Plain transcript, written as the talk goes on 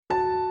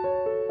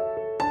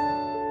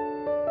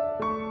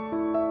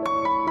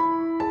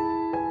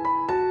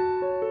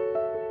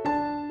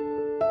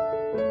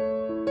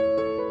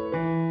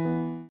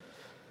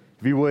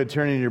If you would,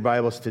 turn in your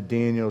Bibles to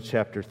Daniel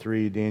chapter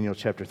 3. Daniel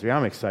chapter 3.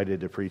 I'm excited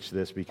to preach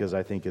this because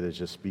I think it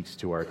just speaks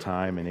to our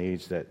time and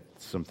age, that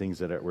some things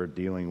that we're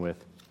dealing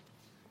with.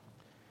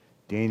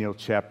 Daniel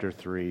chapter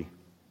 3,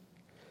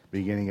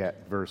 beginning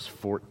at verse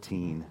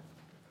 14.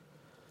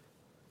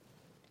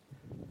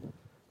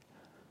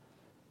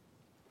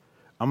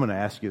 I'm going to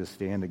ask you to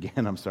stand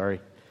again, I'm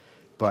sorry.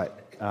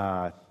 But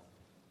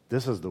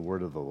this is the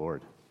word of the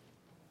Lord.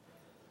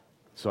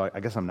 So I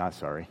guess I'm not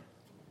sorry.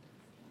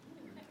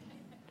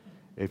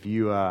 If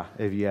you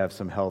have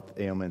some health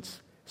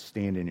ailments,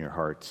 stand in your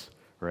hearts,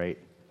 right?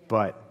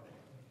 But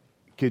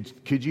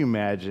could you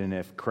imagine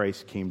if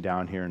Christ came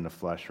down here in the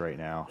flesh right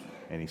now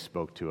and he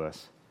spoke to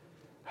us,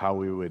 how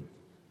we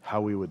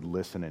would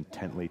listen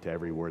intently to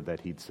every word that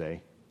he'd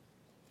say?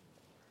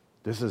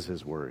 This is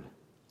his word.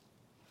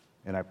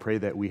 And I pray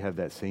that we have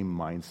that same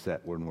mindset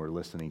when we're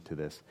listening to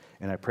this.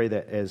 And I pray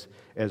that as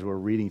we're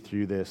reading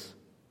through this,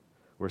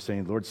 we're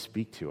saying, Lord,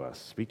 speak to us,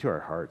 speak to our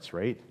hearts,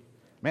 right?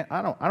 Man,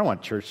 I don't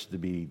want church to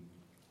be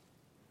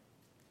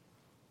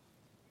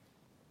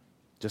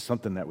just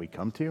something that we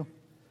come to,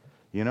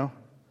 you know?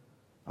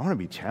 I want to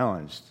be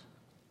challenged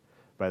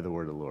by the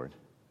word of the Lord.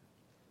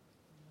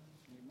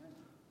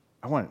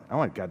 I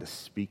want God to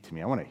speak to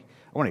me. I want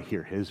to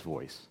hear his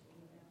voice.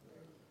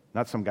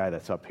 Not some guy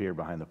that's up here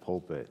behind the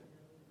pulpit.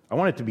 I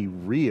want it to be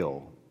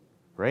real,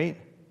 right?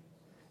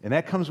 And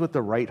that comes with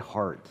the right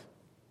heart.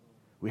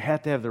 We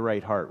have to have the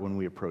right heart when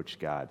we approach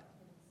God.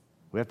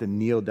 We have to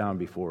kneel down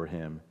before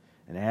him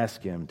and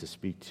ask him to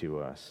speak to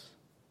us.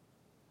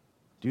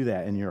 Do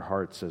that in your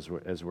hearts as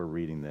we're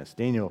reading this.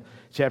 Daniel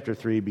chapter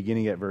 3,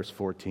 beginning at verse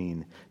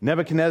 14.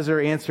 Nebuchadnezzar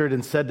answered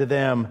and said to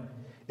them,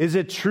 "Is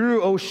it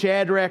true, O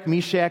Shadrach,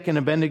 Meshach, and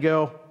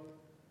Abednego,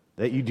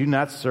 that you do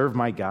not serve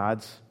my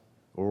gods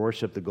or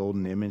worship the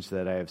golden image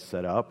that I have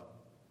set up?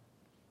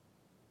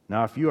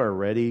 Now if you are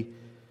ready,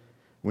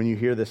 when you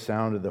hear the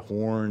sound of the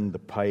horn, the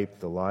pipe,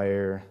 the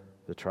lyre,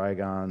 the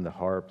trigon, the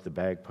harp, the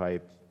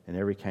bagpipe, and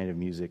every kind of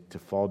music, to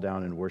fall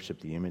down and worship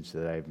the image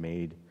that I have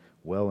made,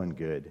 well and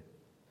good.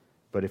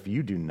 But if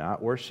you do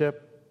not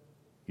worship,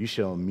 you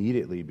shall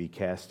immediately be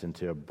cast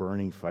into a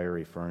burning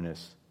fiery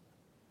furnace.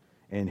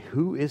 And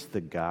who is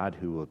the God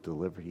who will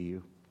deliver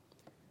you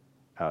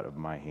out of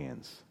my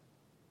hands?"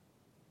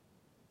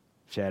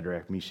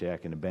 Shadrach,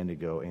 Meshach, and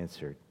Abednego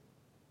answered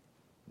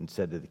and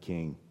said to the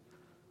king,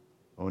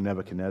 "O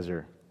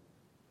Nebuchadnezzar,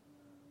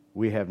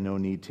 we have no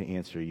need to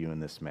answer you in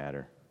this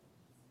matter.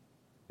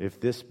 If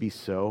this be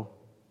so,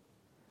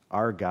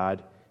 our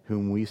God,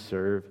 whom we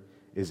serve,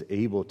 is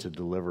able to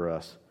deliver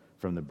us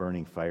from the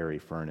burning fiery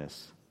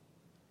furnace,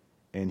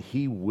 and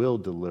he will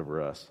deliver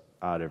us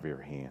out of your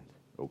hand,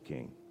 O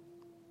king.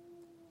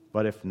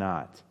 But if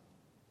not,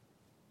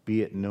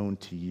 be it known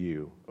to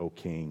you, O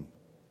king,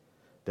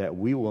 that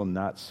we will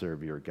not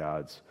serve your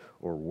gods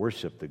or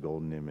worship the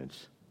golden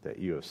image that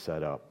you have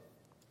set up."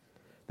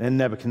 Then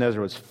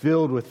Nebuchadnezzar was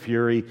filled with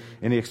fury,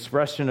 and the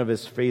expression of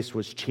his face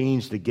was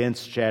changed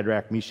against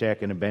Shadrach,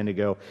 Meshach, and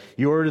Abednego.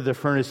 He ordered the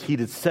furnace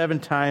heated 7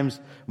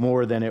 times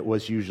more than it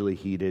was usually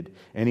heated,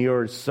 and he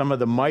ordered some of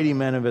the mighty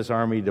men of his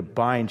army to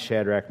bind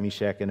Shadrach,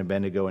 Meshach, and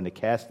Abednego and to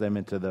cast them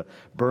into the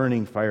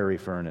burning fiery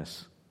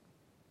furnace.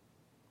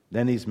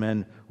 Then these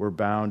men were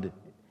bound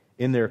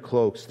in their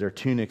cloaks, their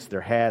tunics,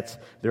 their hats,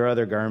 their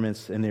other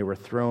garments, and they were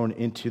thrown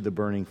into the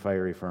burning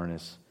fiery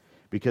furnace.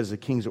 Because the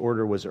king's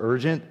order was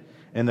urgent,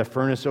 and the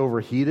furnace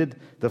overheated,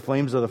 the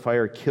flames of the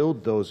fire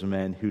killed those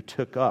men who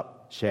took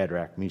up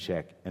Shadrach,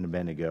 Meshach, and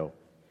Abednego.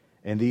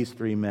 And these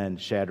 3 men,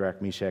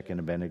 Shadrach, Meshach, and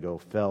Abednego,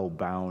 fell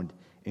bound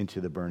into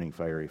the burning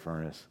fiery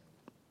furnace.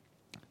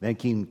 Then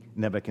King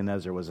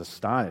Nebuchadnezzar was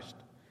astonished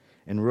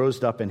and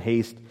rose up in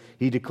haste.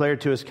 He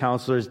declared to his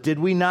counselors, "Did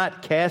we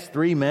not cast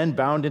 3 men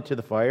bound into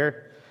the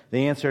fire?"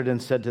 They answered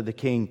and said to the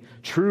king,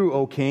 "True,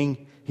 O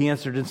king." He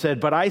answered and said,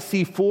 "But I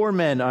see 4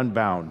 men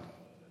unbound,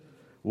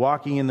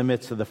 walking in the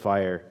midst of the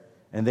fire,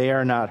 and they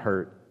are not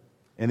hurt.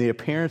 And the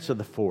appearance of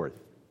the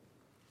 4th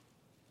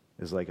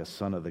is like a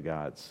son of the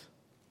gods."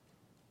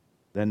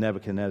 Then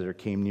Nebuchadnezzar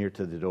came near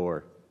to the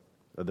door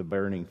of the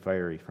burning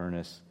fiery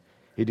furnace.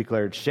 He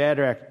declared,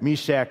 "Shadrach,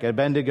 Meshach,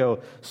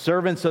 Abednego,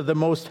 servants of the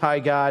Most High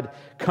God,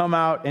 come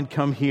out and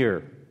come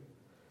here."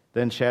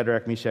 Then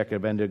Shadrach, Meshach, and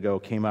Abednego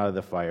came out of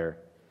the fire.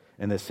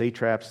 And the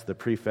satraps, the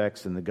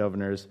prefects, and the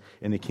governors,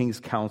 and the king's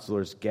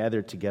counselors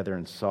gathered together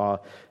and saw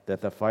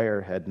that the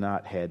fire had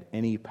not had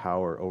any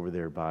power over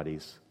their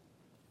bodies.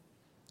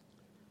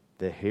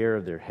 The hair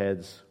of their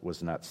heads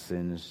was not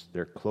singed,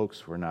 their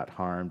cloaks were not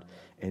harmed,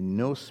 and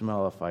no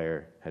smell of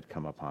fire had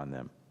come upon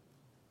them.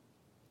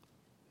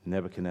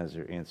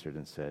 Nebuchadnezzar answered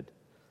and said,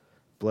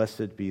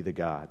 "Blessed be the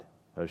God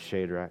of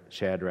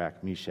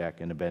Shadrach, Meshach,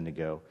 and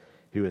Abednego,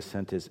 who has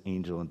sent his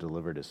angel and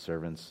delivered his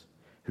servants,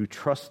 who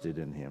trusted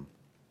in him,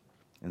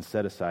 and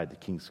set aside the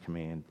king's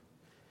command,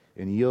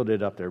 and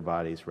yielded up their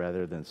bodies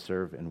rather than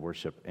serve and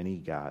worship any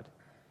god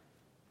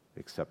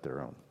except their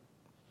own.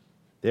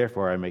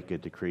 Therefore I make a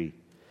decree.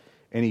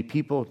 Any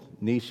people,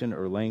 nation,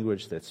 or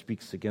language that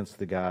speaks against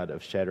the God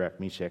of Shadrach,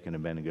 Meshach, and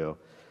Abednego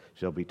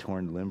shall be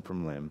torn limb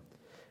from limb,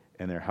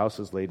 and their house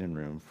is laid in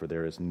ruin, for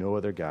there is no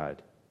other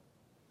God.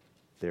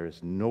 There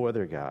is no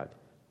other God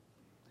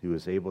who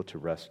is able to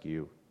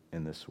rescue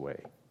in this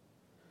way.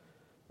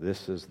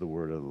 This is the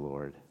word of the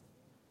Lord.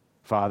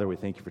 Father, we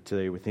thank you for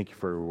today. We thank you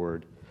for your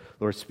word.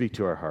 Lord, speak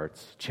to our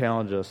hearts.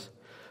 Challenge us,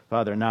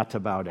 Father, not to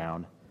bow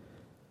down,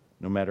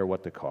 no matter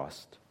what the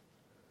cost.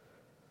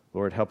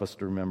 Lord, help us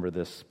to remember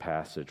this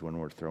passage when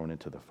we're thrown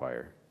into the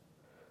fire.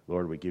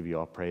 Lord, we give you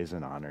all praise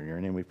and honor. In your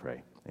name we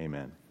pray.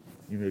 Amen.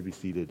 You may be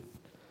seated.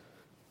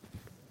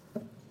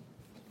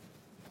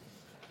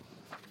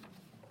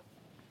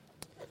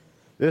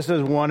 This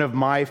is one of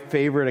my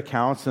favorite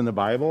accounts in the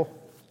Bible.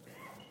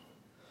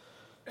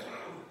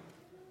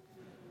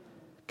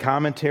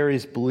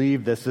 Commentaries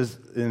believe this is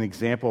an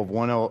example of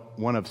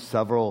one of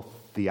several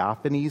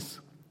theophanies.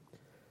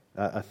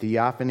 A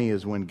theophany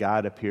is when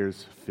God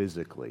appears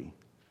physically.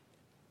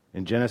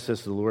 In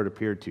Genesis, the Lord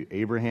appeared to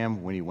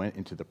Abraham when he went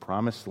into the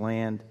promised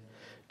land.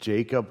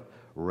 Jacob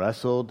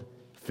wrestled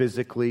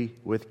physically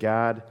with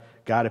God.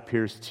 God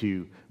appears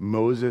to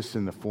Moses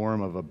in the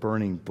form of a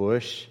burning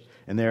bush.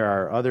 And there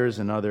are others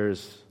and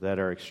others that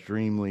are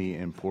extremely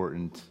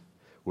important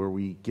where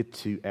we get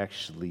to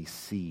actually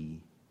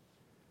see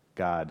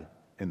God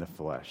in the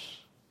flesh.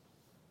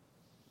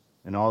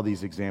 In all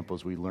these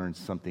examples, we learn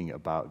something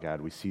about God.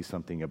 We see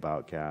something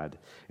about God.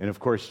 And of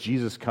course,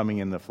 Jesus coming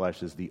in the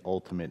flesh is the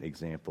ultimate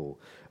example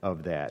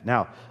of that.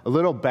 Now, a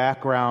little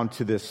background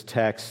to this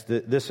text.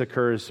 This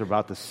occurs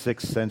about the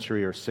 6th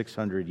century or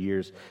 600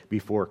 years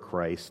before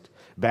Christ.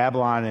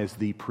 Babylon is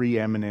the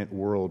preeminent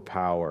world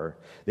power.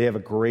 They have a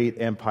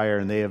great empire,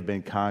 and they have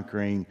been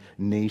conquering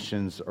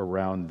nations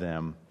around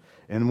them.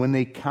 And when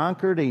they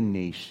conquered a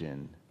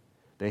nation,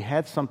 they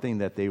had something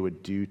that they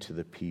would do to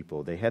the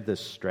people. They had this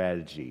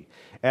strategy.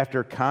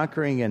 After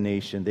conquering a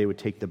nation, they would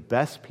take the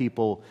best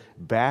people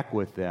back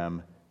with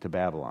them to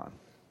Babylon.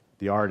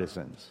 The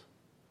artisans,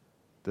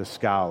 the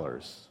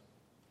scholars,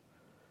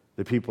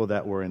 the people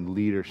that were in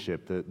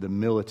leadership, the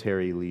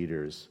military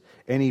leaders,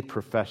 any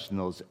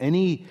professionals,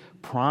 any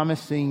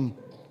promising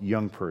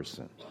young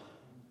person.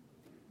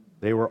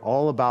 They were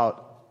all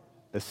about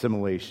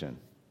assimilation.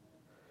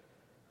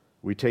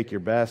 We take your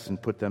best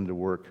and put them to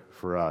work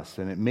for us.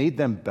 And it made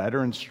them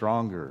better and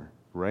stronger,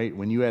 right?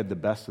 When you add the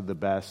best of the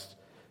best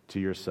to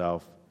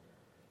yourself,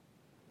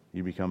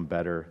 you become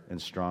better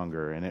and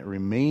stronger. And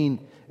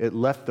it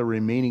left the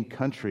remaining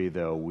country,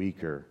 though,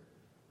 weaker,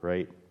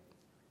 right?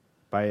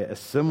 By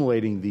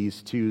assimilating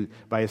these two,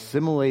 by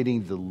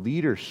assimilating the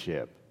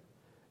leadership,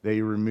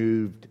 they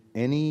removed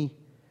any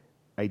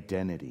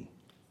identity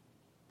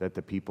that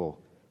the people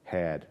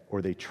had,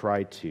 or they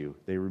tried to.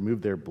 They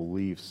removed their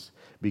beliefs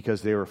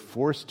because they were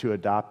forced to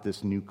adopt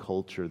this new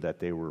culture that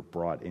they were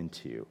brought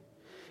into.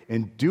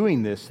 In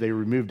doing this, they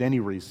removed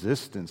any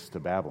resistance to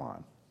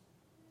Babylon.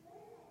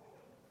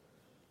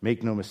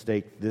 Make no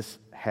mistake, this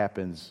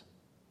happens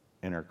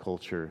in our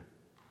culture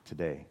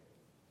today,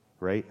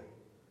 right?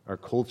 Our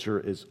culture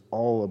is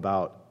all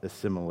about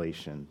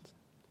assimilation.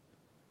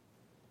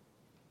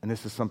 And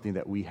this is something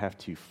that we have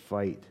to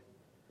fight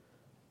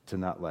to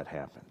not let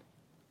happen.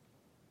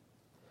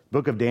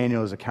 Book of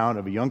Daniel is an account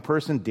of a young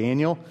person,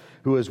 Daniel,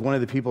 who was one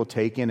of the people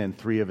taken, and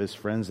 3 of his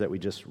friends that we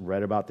just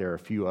read about. There are a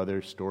few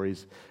other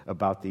stories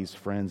about these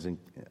friends,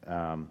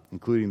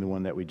 including the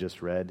one that we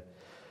just read.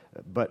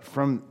 But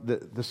from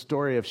the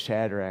story of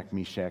Shadrach,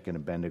 Meshach, and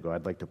Abednego,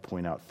 I'd like to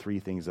point out 3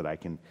 things that I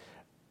think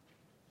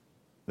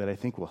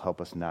will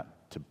help us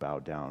not to bow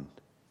down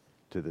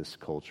to this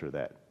culture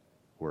that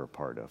we're a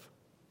part of.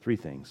 3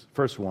 things.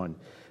 First one,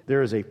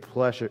 there is the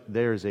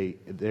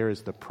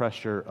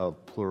pressure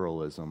of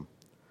pluralism.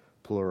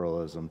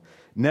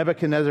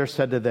 Nebuchadnezzar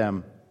said to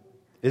them,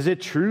 "Is it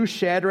true,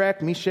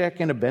 Shadrach, Meshach,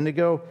 and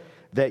Abednego,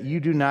 that you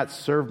do not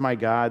serve my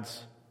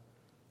gods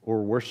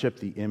or worship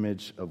the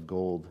image of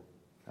gold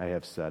I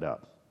have set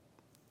up?"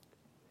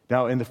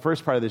 Now, in the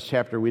first part of this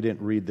chapter, we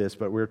didn't read this,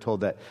 but we're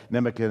told that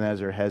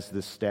Nebuchadnezzar has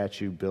this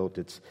statue built.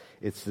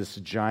 It's this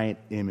giant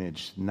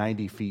image,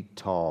 90 feet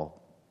tall.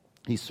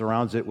 He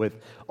surrounds it with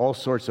all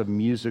sorts of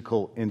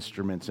musical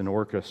instruments and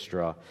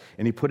orchestra,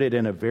 and he put it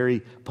in a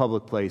very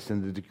public place.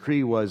 And the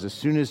decree was, as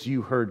soon as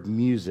you heard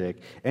music,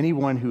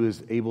 anyone who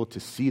is able to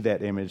see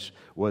that image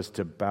was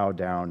to bow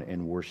down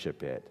and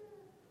worship it.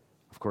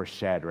 Of course,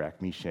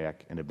 Shadrach,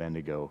 Meshach, and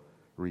Abednego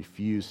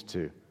refused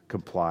to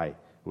comply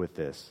with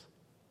this.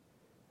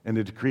 And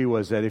the decree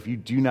was that if you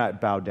do not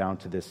bow down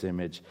to this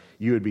image,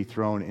 you would be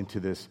thrown into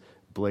this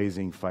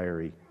blazing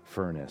fiery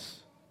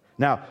furnace.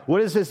 Now,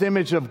 what is this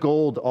image of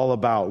gold all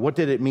about? What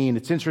did it mean?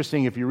 It's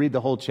interesting, if you read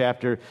the whole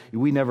chapter,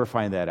 we never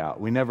find that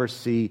out. We never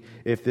see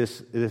if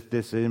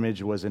this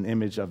image was an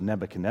image of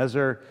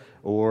Nebuchadnezzar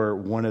or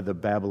one of the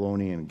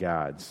Babylonian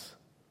gods.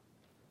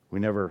 We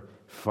never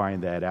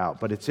find that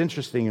out. But it's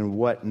interesting in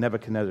what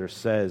Nebuchadnezzar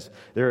says.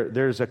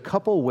 There's a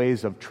couple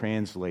ways of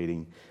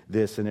translating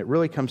this, and it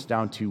really comes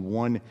down to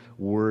one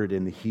word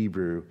in the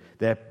Hebrew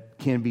that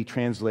can be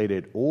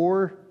translated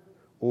or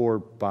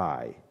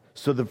by.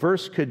 So the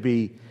verse could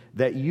be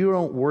that you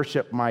don't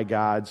worship my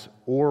gods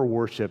or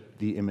worship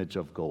the image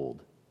of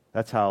gold.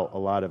 That's how a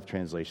lot of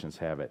translations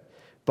have it.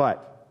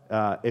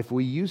 But if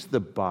we use the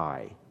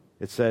by,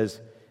 it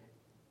says,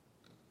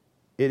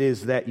 it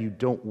is that you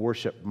don't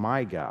worship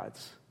my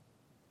gods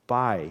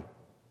by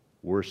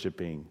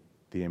worshiping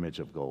the image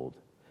of gold.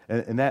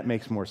 And that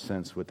makes more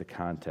sense with the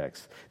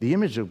context. The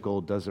image of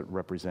gold doesn't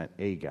represent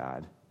a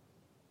god,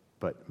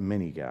 but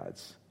many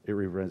gods. It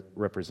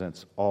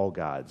represents all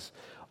gods,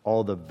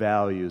 all the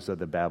values of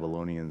the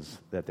Babylonians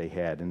that they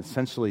had, and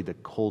essentially the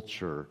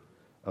culture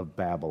of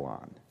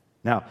Babylon.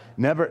 Now,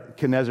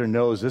 Nebuchadnezzar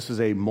knows this is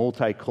a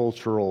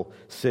multicultural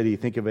city.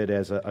 Think of it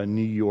as a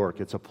New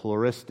York. It's a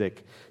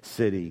pluralistic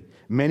city.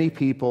 Many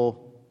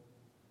people,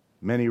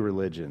 many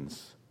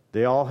religions.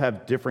 They all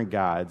have different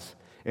gods.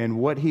 And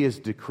what he is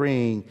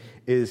decreeing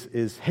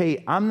is,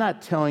 hey, I'm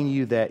not telling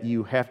you that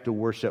you have to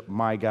worship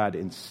my God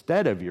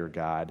instead of your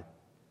God.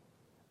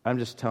 I'm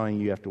just telling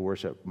you have to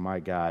worship my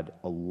God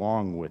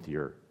along with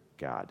your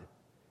God,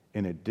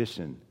 in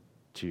addition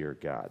to your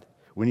God.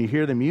 When you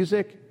hear the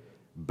music,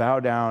 bow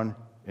down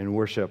and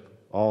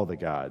worship all the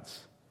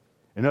gods.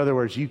 In other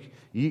words,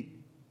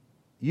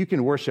 you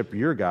can worship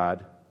your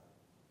God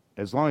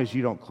as long as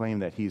you don't claim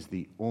that he's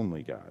the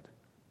only God.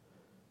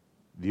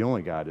 The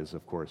only God is,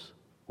 of course,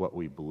 what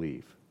we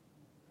believe.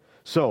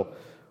 So,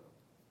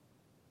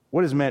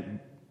 what is meant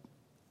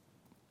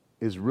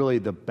is really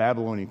the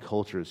Babylonian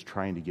culture is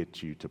trying to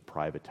get you to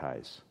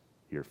privatize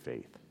your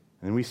faith.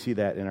 And we see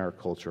that in our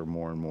culture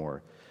more and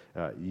more.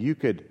 You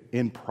could,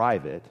 in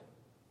private,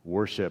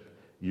 worship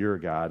your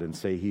God and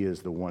say he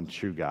is the one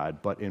true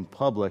God, but in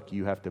public,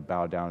 you have to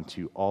bow down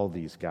to all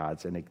these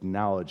gods and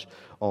acknowledge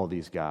all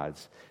these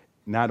gods.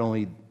 Not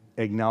only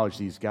acknowledge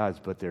these gods,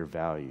 but their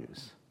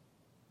values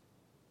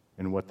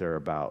and what they're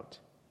about.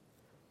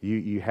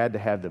 You had to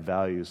have the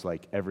values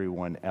like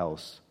everyone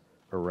else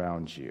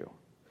around you.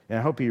 And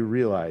I hope you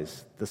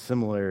realize the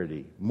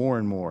similarity more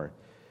and more.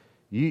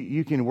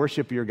 You can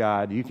worship your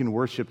God, you can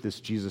worship this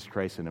Jesus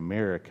Christ in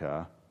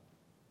America,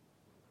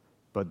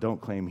 but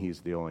don't claim he's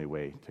the only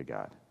way to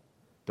God.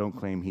 Don't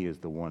claim he is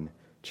the one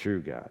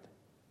true God.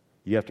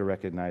 You have to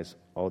recognize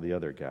all the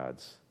other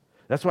gods.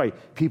 That's why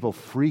people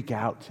freak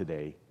out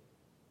today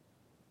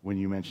when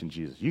you mention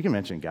Jesus. You can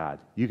mention God.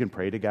 You can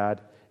pray to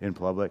God in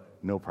public,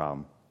 no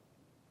problem.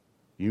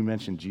 You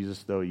mention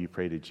Jesus, though, you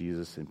pray to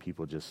Jesus, and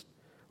people just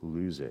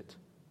lose it.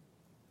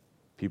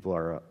 People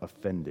are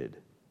offended.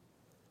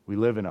 We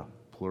live in a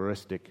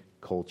pluralistic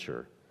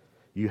culture.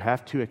 You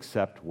have to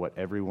accept what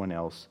everyone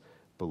else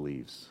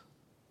believes.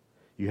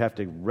 You have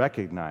to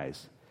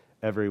recognize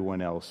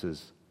everyone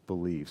else's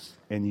beliefs,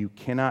 and you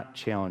cannot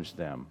challenge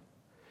them.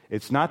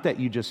 It's not that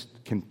you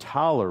just can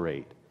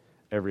tolerate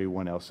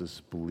everyone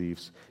else's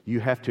beliefs. You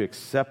have to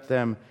accept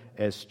them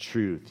as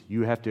truth.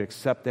 You have to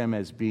accept them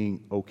as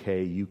being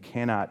okay. You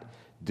cannot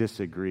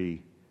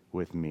disagree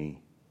with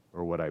me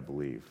or what I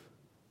believe.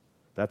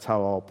 That's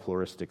how all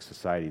pluralistic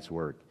societies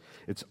work.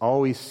 It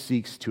always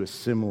seeks to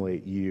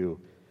assimilate you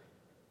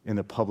in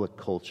the public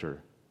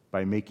culture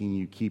by making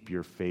you keep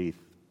your faith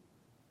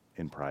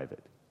in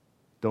private.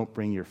 Don't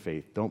bring your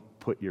faith. Don't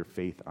put your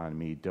faith on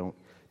me. Don't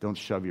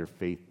shove your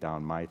faith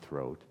down my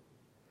throat,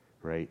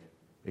 right?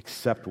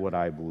 Accept what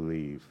I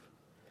believe.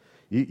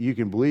 You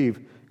can believe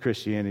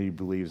Christianity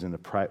believes in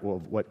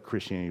what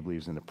Christianity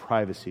believes in the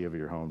privacy of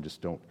your home.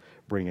 Just don't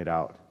bring it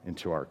out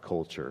into our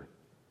culture.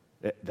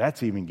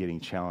 That's even getting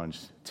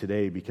challenged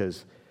today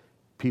because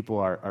people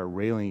are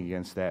railing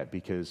against that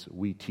because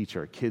we teach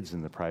our kids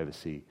in the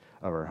privacy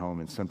of our home,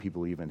 and some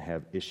people even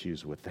have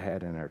issues with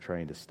that and are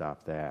trying to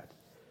stop that.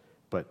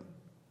 But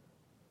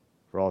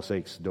for all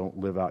sakes, don't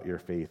live out your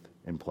faith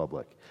in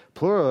public.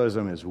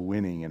 Pluralism is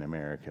winning in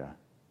America.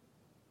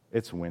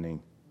 It's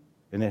winning,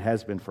 and it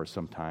has been for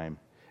some time.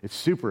 It's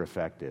super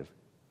effective.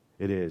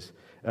 It is.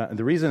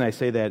 The reason I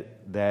say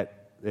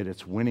that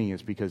it's winning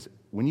is because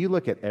when you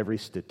look at every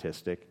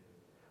statistic,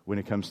 when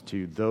it comes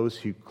to those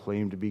who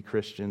claim to be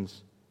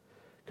Christians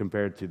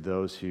compared to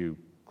those who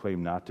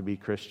claim not to be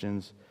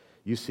Christians,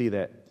 you see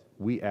that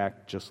we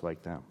act just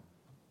like them.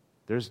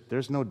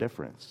 There's no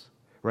difference,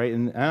 right?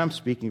 And I'm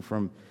speaking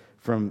from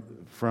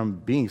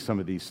being some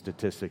of these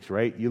statistics,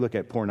 right? You look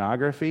at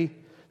pornography.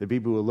 The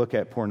people who look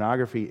at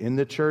pornography in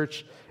the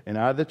church and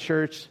out of the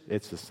church,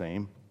 it's the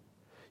same.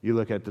 You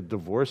look at the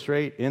divorce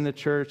rate in the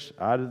church,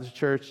 out of the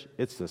church,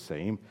 it's the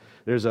same.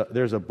 There's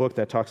a book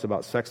that talks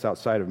about sex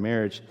outside of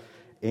marriage,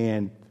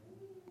 and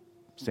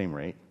same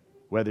rate.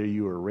 Whether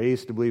you were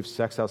raised to believe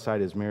sex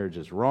outside of marriage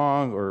is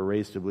wrong or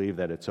raised to believe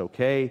that it's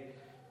okay,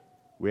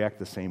 we act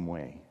the same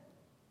way.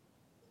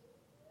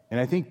 And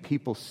I think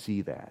people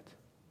see that.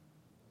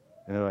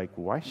 And they're like,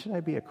 why should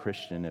I be a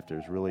Christian if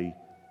there's really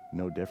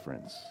no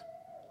difference?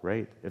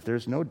 Right? If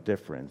there's no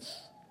difference,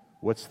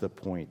 what's the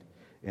point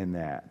in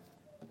that?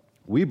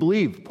 We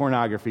believe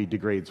pornography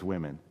degrades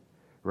women,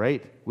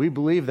 right? We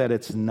believe that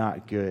it's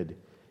not good,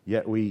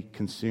 yet we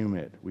consume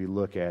it. We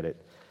look at it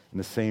in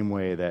the same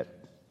way that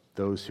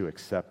those who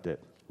accept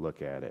it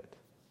look at it.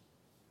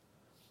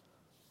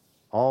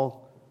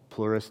 All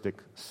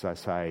pluralistic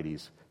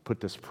societies put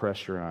this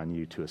pressure on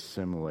you to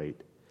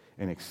assimilate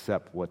and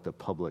accept what the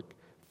public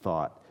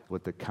thought,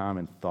 what the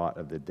common thought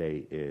of the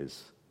day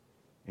is.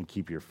 and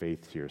keep your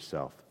faith to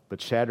yourself. But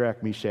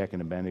Shadrach, Meshach,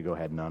 and Abednego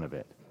had none of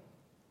it.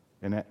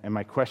 And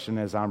my question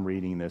as I'm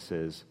reading this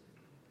is,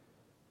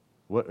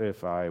 what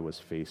if I was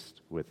faced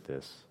with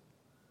this?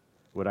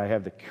 Would I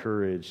have the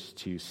courage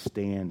to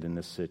stand in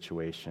this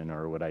situation,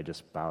 or would I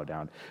just bow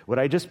down? Would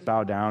I just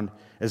bow down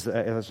as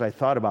I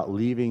thought about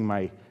leaving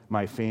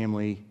my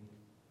family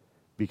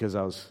because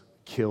I was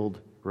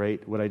killed,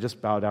 right? Would I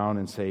just bow down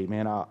and say,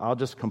 man, I'll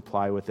just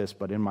comply with this,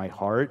 but in my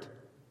heart,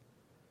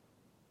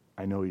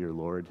 I know you're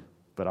Lord,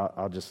 but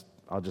I'll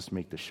just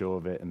make the show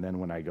of it, and then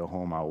when I go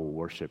home, I will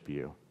worship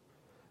you.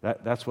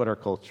 That's what our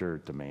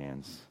culture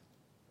demands.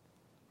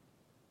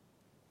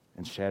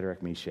 And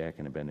Shadrach, Meshach,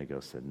 and Abednego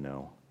said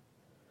no.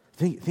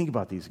 Think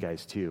about these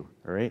guys too,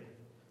 all right?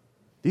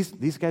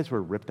 These guys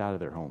were ripped out of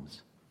their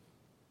homes.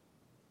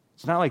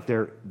 It's not like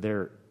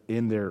they're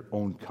in their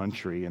own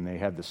country and they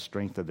have the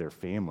strength of their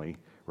family,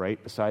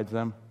 right, besides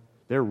them.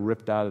 They're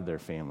ripped out of their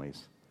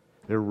families.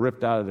 They're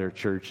ripped out of their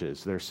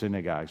churches, their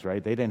synagogues,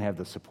 right? They didn't have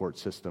the support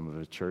system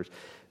of a church.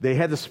 They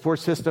had the support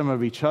system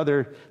of each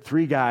other,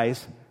 3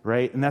 guys,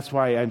 right? And that's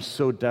why I'm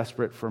so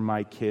desperate for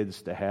my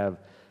kids to have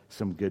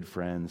some good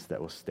friends that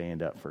will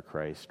stand up for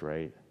Christ,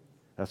 right?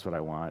 That's what I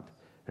want.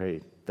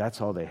 Right?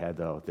 That's all they had,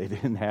 though. They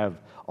didn't have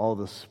all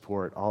the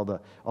support, all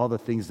the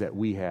things that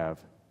we have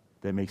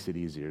that makes it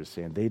easier to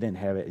stand. They didn't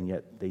have it, and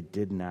yet they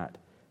did not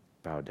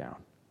bow down.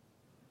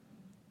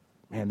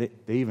 Man,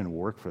 they even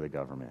work for the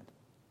government.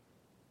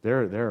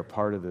 They're a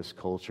part of this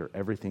culture.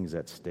 Everything's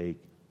at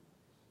stake.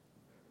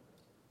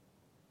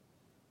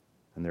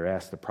 And they're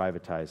asked to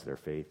privatize their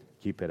faith,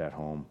 keep it at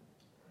home,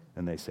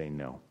 and they say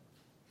no.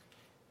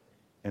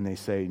 And they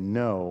say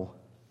no,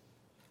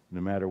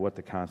 no matter what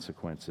the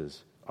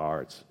consequences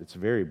are. It's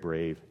very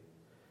brave.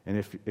 And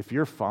if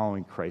you're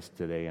following Christ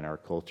today in our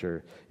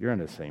culture, you're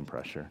under the same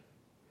pressure,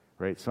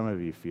 right? Some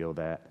of you feel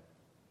that.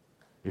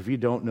 If you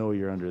don't know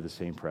you're under the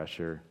same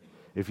pressure,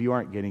 if you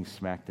aren't getting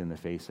smacked in the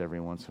face every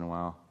once in a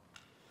while,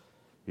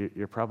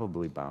 you're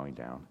probably bowing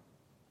down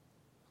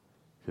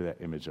to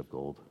that image of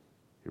gold.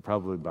 You're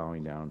probably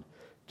bowing down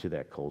to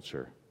that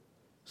culture.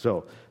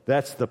 So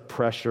that's the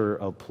pressure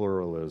of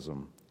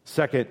pluralism.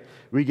 Second,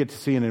 we get to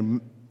see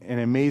an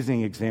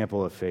amazing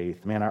example of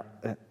faith. Man,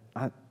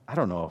 I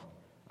don't know.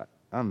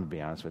 I'm going to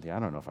be honest with you. I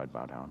don't know if I'd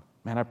bow down.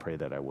 Man, I pray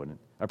that I wouldn't.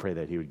 I pray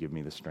that he would give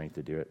me the strength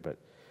to do it. But,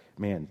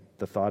 man,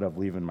 the thought of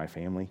leaving my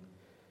family,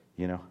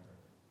 and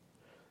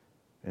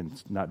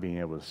not being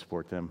able to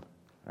support them,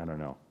 I don't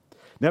know.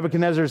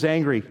 Nebuchadnezzar's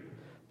angry.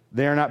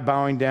 They are not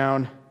bowing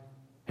down.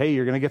 Hey,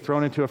 you're going to get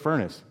thrown into a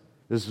furnace.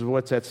 This is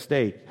what's at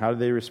stake. How do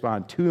they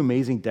respond? 2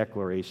 amazing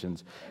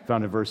declarations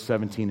found in verse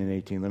 17 and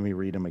 18. Let me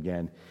read them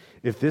again.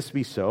 If this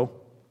be so,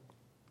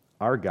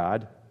 our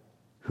God,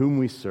 whom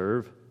we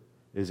serve,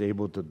 is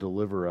able to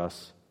deliver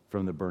us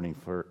from the burning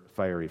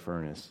fiery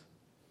furnace,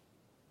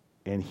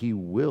 and he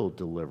will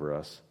deliver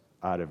us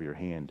out of your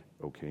hand,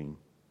 O king.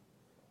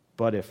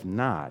 But if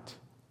not,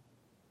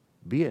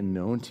 be it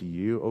known to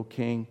you, O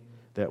king,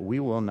 that we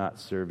will not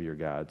serve your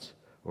gods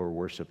or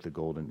worship the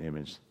golden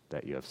image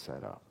that you have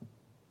set up.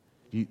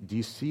 Do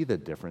you see the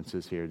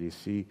differences here? Do you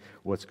see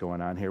what's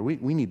going on here?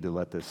 We need to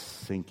let this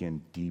sink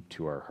in deep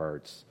to our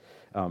hearts.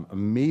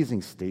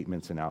 Amazing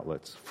statements and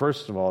outlets.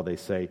 First of all, they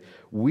say,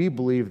 we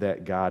believe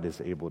that God is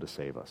able to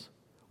save us.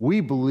 We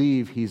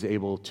believe he's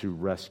able to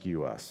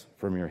rescue us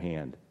from your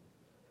hand.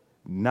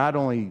 Not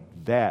only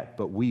that,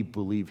 but we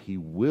believe he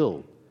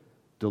will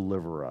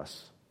deliver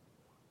us.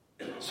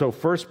 So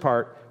first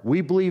part,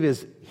 we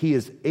believe he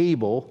is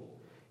able.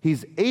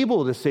 He's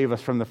able to save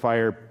us from the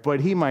fire, but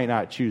he might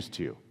not choose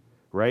to,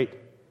 right?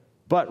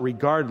 But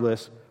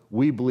regardless,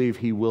 we believe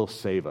he will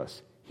save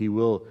us. He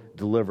will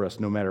deliver us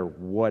no matter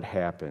what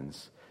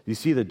happens. You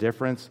see the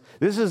difference?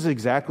 This is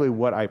exactly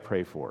what I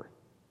pray for.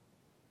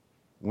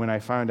 When I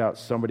find out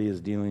somebody is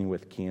dealing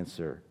with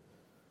cancer,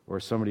 or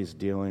somebody's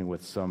dealing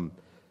with some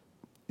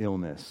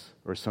illness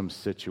or some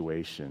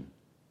situation,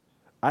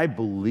 I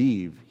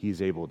believe he's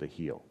able to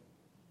heal.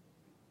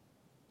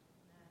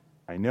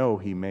 I know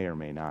he may or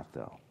may not,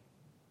 though.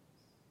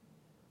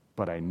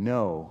 But I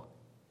know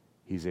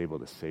he's able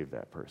to save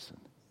that person,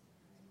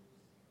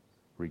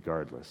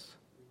 regardless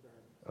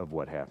of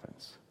what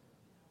happens.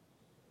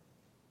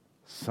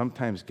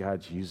 Sometimes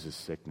God uses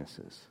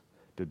sicknesses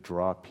to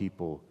draw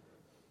people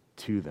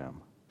to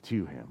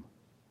him,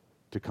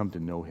 to come to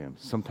know him.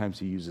 Sometimes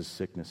he uses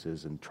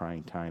sicknesses and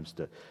trying times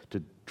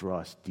to draw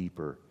us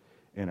deeper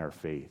in our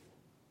faith.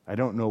 I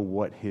don't know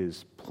what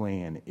his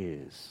plan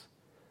is,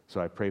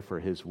 so I pray for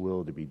his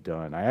will to be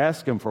done. I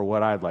ask him for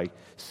what I'd like,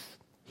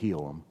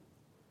 heal him,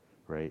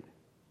 right?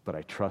 But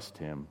I trust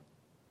him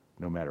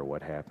no matter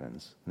what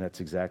happens. And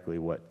that's exactly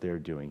what they're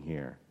doing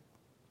here.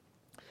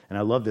 And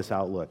I love this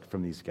outlook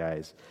from these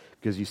guys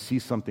because you see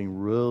something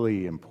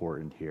really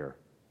important here.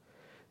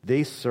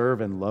 They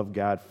serve and love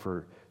God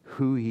for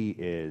who he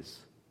is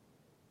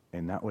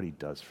and not what he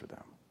does for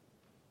them.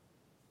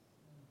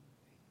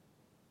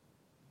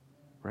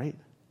 Right?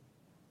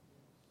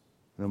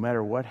 No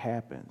matter what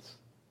happens,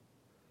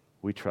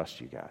 we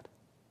trust you, God.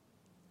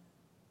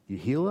 You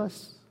heal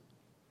us,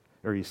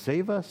 or you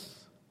save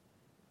us,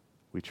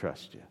 we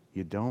trust you.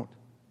 You don't?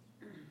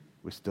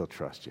 We still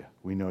trust you.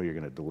 We know you're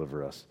going to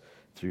deliver us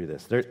through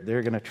this. They're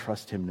going to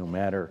trust him no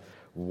matter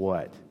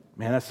what.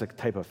 Man, that's the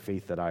type of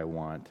faith that I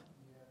want.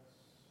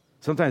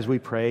 Sometimes we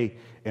pray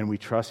and we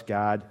trust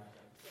God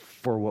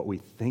for what we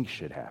think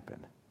should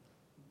happen,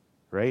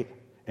 right?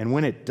 And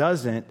when it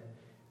doesn't,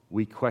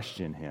 we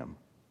question him.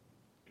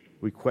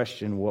 We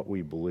question what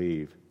we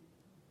believe.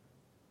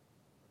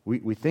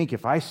 We think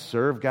if I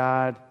serve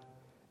God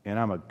and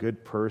I'm a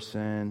good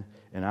person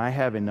and I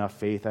have enough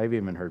faith, I've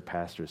even heard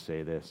pastors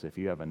say this, if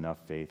you have enough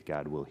faith,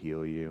 God will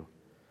heal you.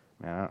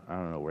 Man, I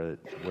don't know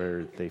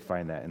where they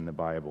find that in the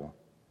Bible.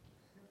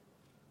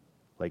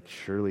 Like,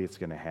 surely it's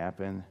going to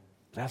happen.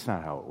 That's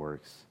not how it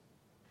works.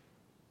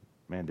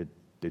 Man,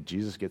 did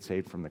Jesus get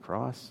saved from the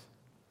cross?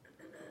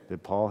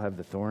 Did Paul have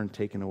the thorn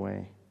taken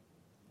away?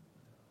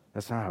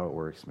 That's not how it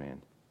works,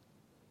 man.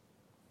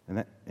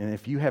 And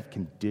if you have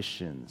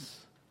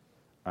conditions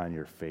on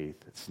your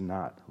faith, it's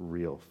not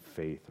real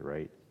faith,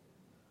 right?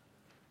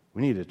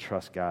 We need to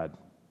trust God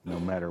no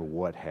matter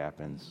what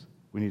happens.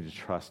 We need to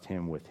trust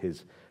him with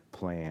his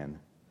plan.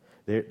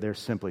 They're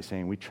simply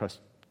saying we trust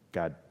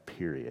God,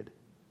 period.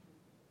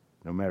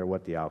 No matter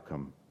what the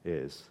outcome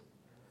is.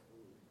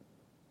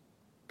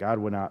 God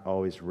will not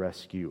always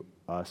rescue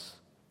us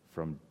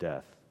from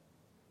death.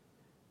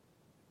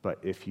 But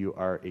if you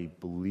are a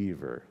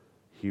believer,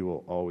 he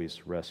will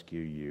always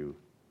rescue you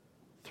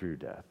through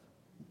death.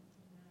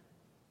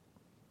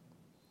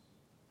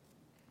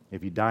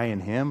 If you die in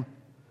him,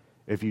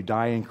 if you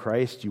die in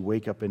Christ, you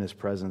wake up in his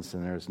presence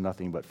and there's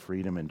nothing but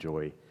freedom and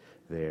joy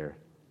there.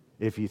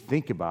 If you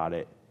think about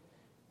it,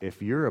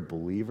 if you're a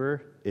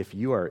believer, if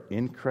you are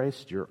in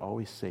Christ, you're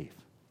always safe.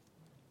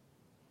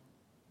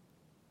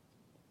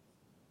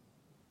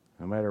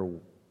 No matter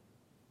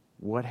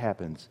what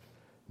happens,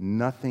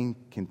 nothing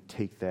can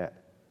take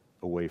that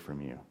away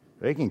from you.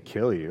 They can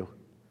kill you,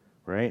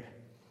 right?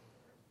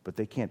 But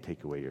they can't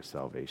take away your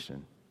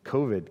salvation.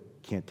 COVID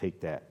can't take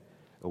that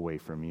away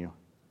from you.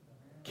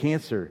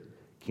 Cancer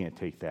can't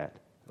take that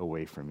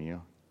away from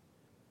you.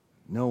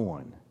 No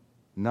one,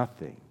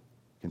 nothing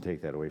can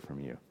take that away from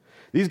you.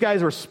 These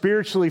guys were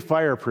spiritually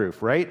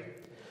fireproof, right?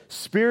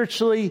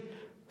 Spiritually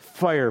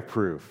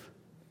fireproof.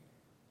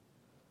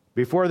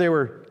 Before they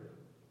were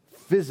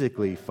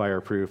physically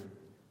fireproof,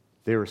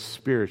 they were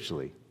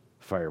spiritually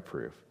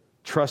fireproof.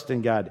 Trust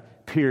in God,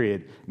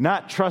 period.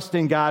 Not trust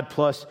in God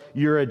plus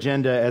your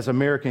agenda, as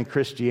American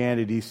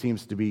Christianity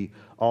seems to be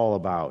all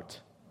about.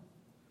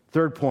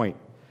 Third point,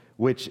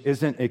 which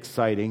isn't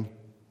exciting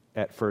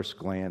at first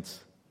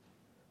glance,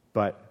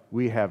 but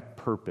we have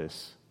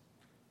purpose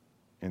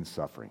in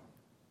suffering.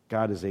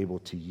 God is able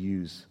to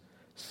use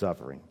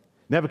suffering.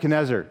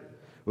 Nebuchadnezzar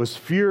was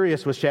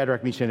furious with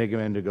Shadrach, Meshach, and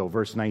Abednego.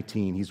 Verse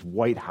 19, he's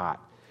white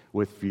hot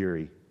with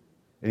fury.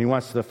 And he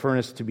wants the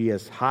furnace to be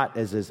as hot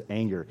as his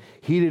anger,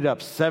 heated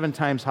up 7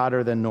 times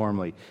hotter than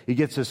normally. He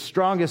gets his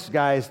strongest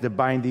guys to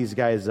bind these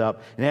guys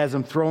up and has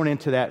them thrown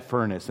into that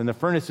furnace. And the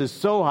furnace is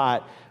so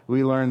hot,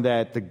 we learn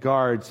that the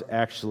guards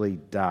actually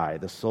die.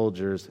 The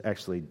soldiers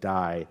actually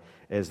die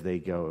as they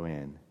go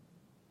in.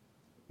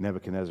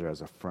 Nebuchadnezzar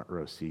has a front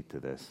row seat to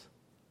this.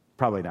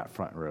 Probably not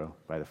front row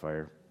by the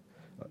fire.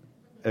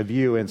 A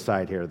view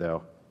inside here,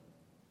 though.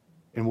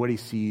 And what he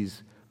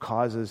sees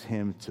causes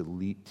him to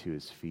leap to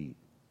his feet.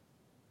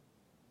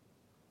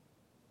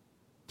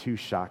 2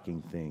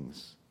 shocking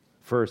things.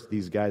 First,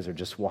 these guys are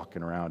just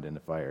walking around in the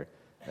fire.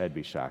 That'd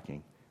be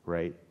shocking,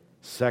 right?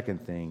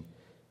 Second thing,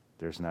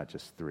 there's not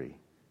just 3.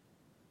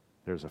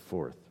 There's a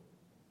 4th.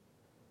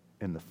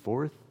 And the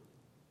 4th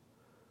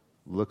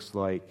looks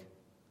like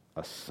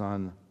a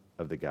son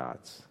of the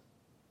gods.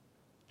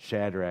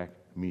 Shadrach,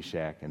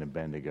 Meshach, and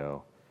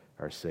Abednego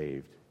are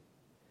saved.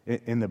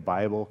 In the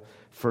Bible,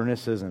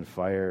 furnaces and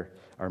fire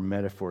are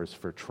metaphors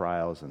for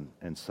trials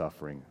and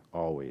suffering,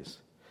 always.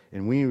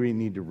 And we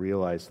need to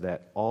realize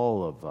that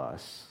all of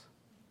us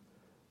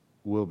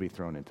will be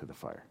thrown into the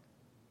fire.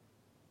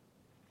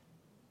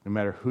 No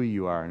matter who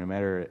you are, no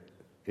matter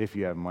if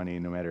you have money,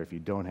 no matter if you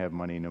don't have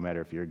money, no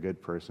matter if you're a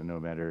good person, no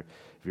matter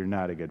if you're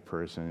not a good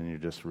person and you're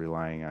just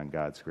relying on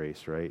God's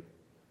grace, right?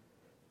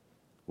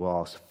 We'll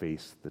all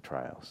face the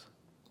trials.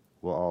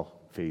 We'll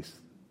all face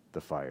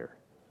the fire.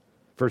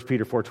 1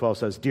 Peter 4:12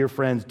 says, "Dear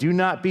friends, do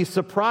not be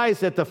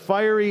surprised at the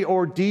fiery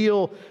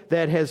ordeal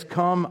that has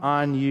come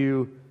on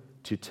you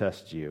to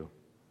test you,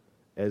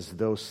 as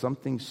though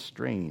something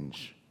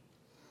strange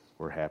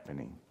were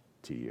happening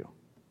to you."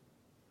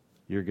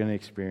 You're going to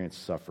experience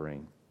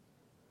suffering.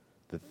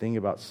 The thing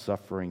about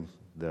suffering,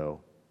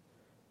 though,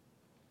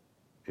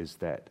 is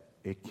that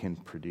it can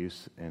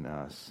produce in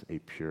us a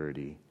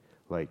purity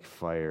like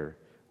fire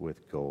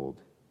with gold.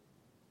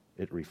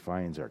 It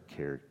refines our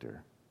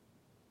character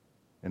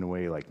in a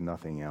way like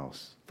nothing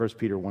else. 1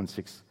 Peter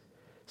 1:6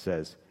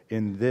 says,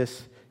 "In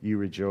this you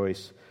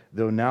rejoice,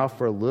 though now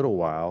for a little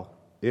while,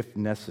 if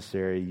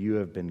necessary, you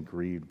have been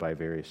grieved by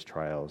various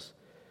trials,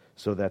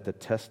 so that the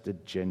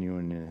tested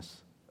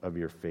genuineness of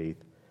your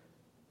faith,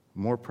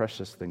 more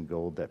precious than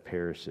gold that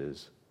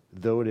perishes,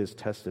 though it is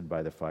tested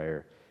by the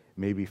fire,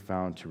 may be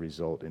found to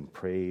result in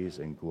praise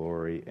and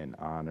glory and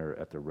honor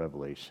at the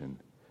revelation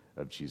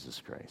of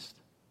Jesus Christ.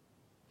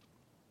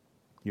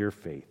 Your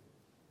faith,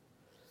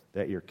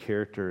 that your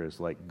character is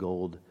like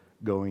gold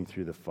going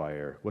through the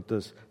fire. What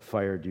does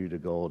fire do to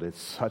gold?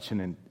 It's such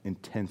an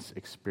intense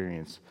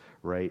experience,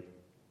 right?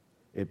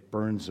 It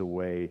burns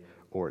away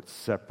or it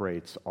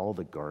separates all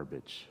the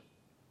garbage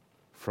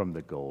from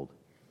the gold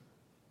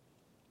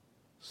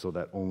so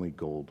that only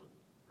gold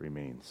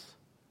remains.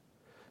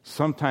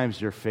 Sometimes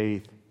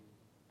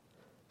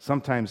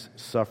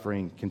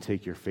suffering can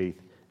take your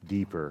faith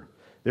deeper.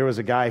 There was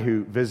a guy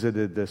who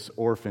visited this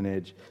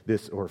orphanage,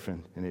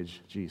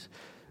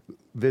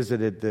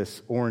 visited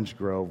this orange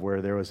grove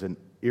where there was an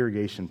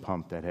irrigation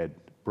pump that had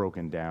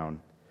broken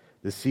down.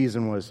 The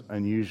season was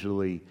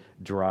unusually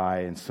dry,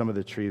 and some of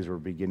the trees were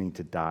beginning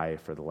to die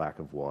for the lack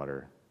of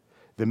water.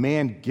 The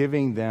man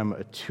giving them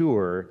a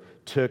tour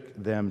took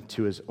them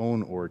to his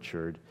own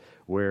orchard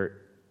where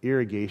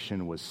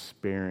irrigation was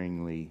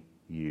sparingly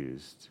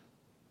used.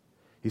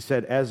 He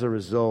said, as a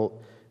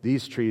result,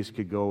 these trees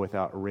could go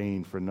without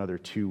rain for another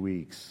 2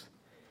 weeks.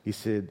 He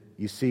said,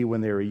 you see,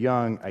 when they were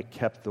young, I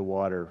kept the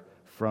water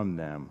from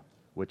them,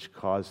 which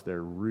caused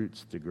their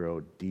roots to grow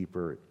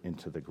deeper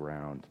into the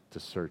ground to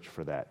search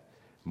for that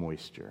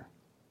moisture.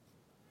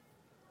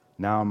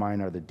 Now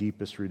mine are the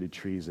deepest rooted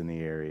trees in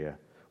the area.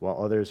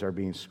 While others are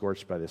being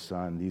scorched by the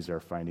sun, these are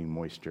finding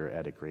moisture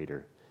at a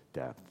greater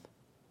depth.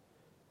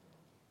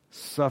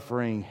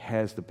 Suffering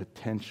has the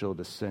potential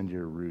to send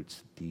your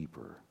roots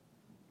deeper.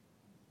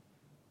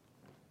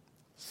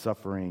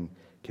 Suffering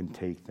can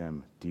take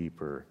them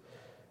deeper.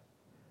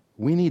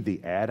 We need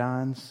the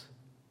add-ons.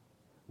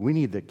 We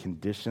need the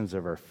conditions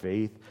of our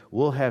faith.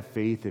 We'll have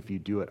faith if you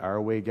do it our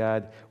way,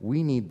 God.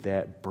 We need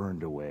that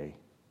burned away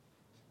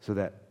so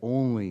that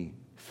only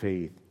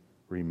faith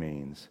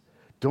remains.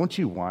 Don't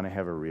you want to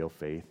have a real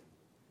faith?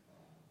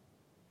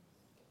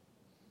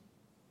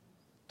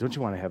 Don't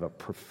you want to have a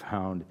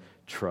profound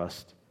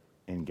trust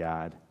in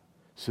God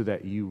so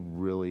that you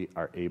really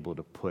are able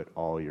to put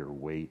all your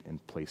weight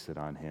and place it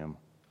on Him?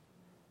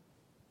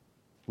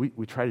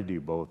 We try to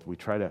do both.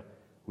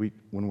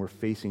 When we're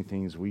facing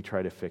things, we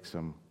try to fix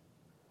them,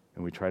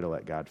 and we try to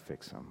let God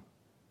fix them.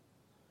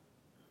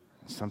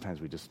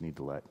 Sometimes we just need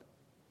to let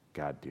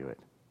God do it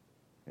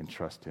and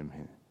trust Him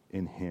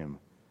in Him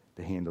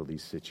to handle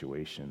these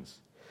situations.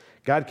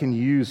 God can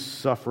use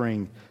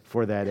suffering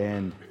for that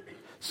end.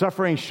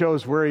 Suffering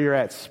shows where you're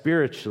at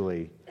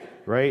spiritually,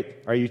 right?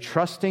 Are you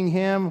trusting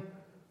Him,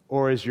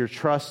 or is your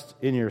trust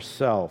in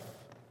yourself?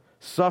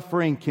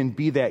 Suffering can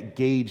be that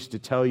gauge to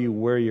tell you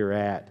where you're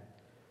at.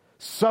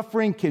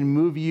 Suffering can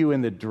move you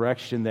in the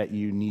direction that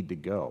you need to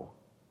go.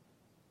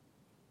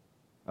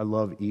 I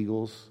love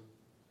eagles.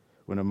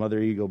 When a mother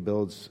eagle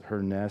builds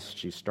her nest,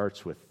 she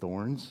starts with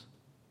thorns,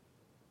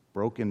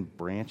 broken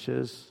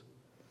branches,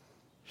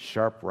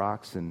 sharp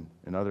rocks, and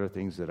other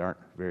things that aren't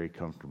very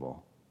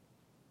comfortable.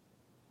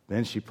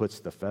 Then she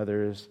puts the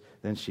feathers,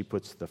 then she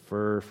puts the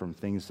fur from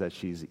things that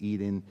she's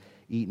eaten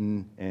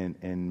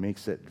and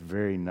makes it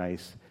very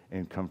nice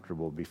and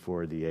comfortable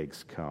before the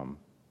eggs come.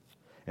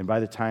 And by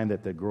the time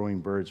that the growing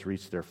birds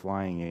reach their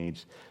flying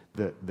age,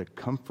 the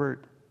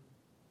comfort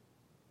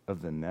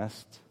of the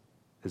nest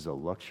is a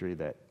luxury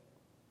that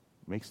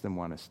makes them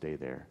want to stay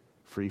there.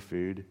 Free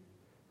food,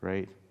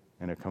 right?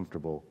 And a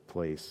comfortable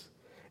place.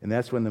 And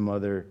that's when the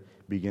mother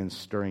begins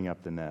stirring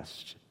up the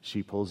nest.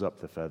 She pulls up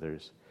the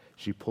feathers.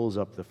 She pulls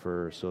up the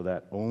fur so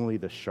that only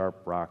the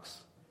sharp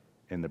rocks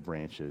and the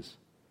branches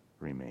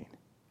remain.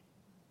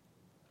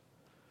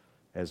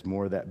 As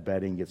more of that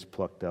bedding gets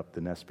plucked up,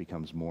 the nest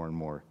becomes more and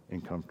more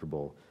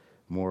uncomfortable,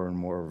 more and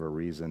more of a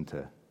reason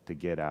to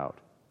get out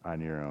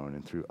on your own.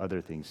 And through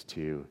other things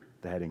too,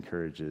 that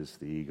encourages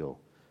the eagle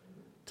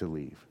to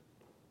leave.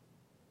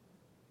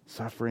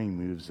 Suffering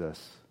moves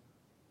us.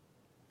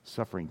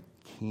 Suffering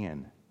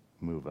can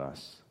move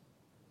us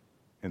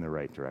in the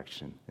right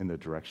direction, in the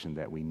direction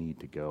that we need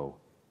to go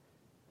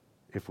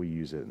if we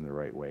use it in the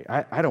right way.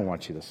 I don't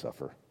want you to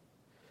suffer.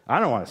 I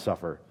don't want to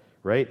suffer,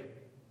 right?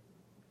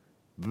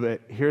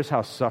 But here's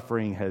how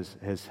suffering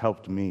has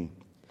helped me.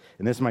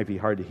 And this might be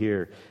hard to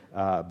hear,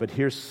 but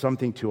here's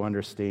something to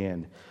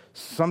understand.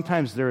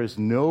 Sometimes there is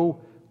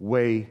no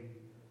way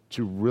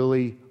to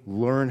really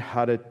learn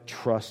how to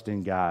trust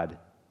in God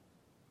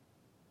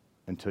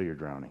until you're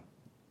drowning.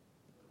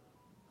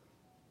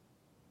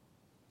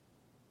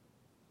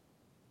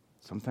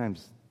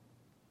 Sometimes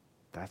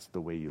that's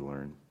the way you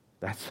learn.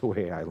 That's the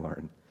way I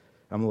learn.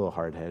 I'm a little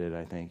hard-headed,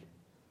 I think.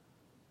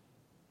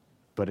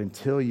 But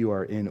until you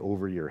are in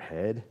over your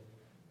head,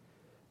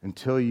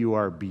 until you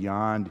are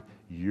beyond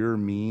your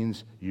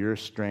means, your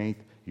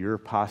strength, your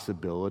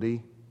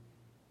possibility,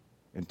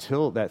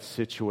 until that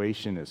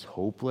situation is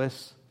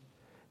hopeless,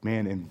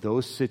 man, in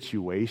those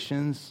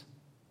situations,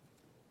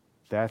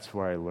 that's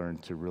where I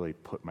learned to really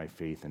put my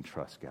faith and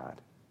trust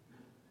God.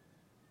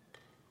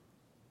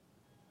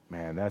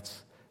 Man,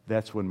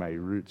 that's when my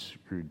roots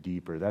grew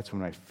deeper. That's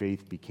when my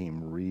faith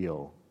became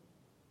real.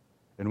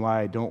 And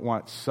why I don't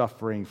want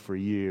suffering for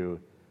you,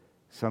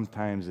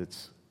 sometimes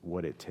it's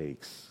what it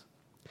takes.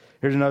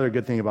 Here's another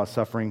good thing about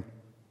suffering.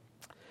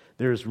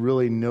 There's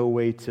really no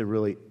way to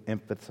really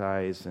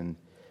empathize and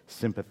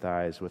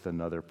sympathize with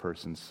another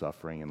person's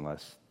suffering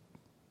unless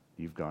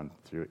you've gone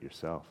through it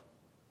yourself.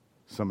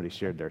 Somebody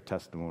shared their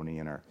testimony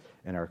in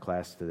our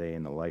class today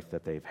and the life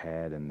that they've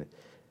had, and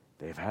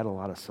they've had a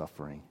lot of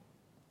suffering.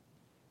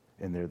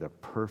 And they're the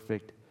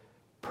perfect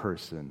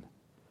person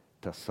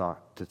to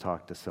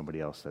talk to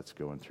somebody else that's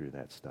going through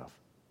that stuff.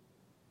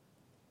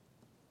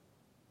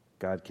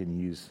 God can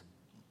use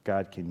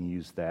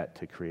that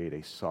to create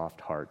a soft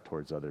heart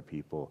towards other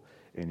people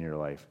in your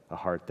life, a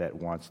heart that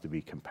wants to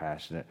be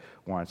compassionate,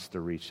 wants to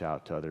reach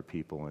out to other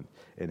people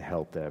and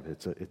help them.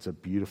 It's a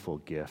beautiful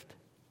gift.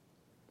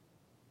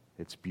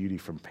 It's beauty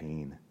from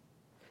pain.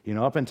 You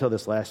know, up until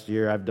this last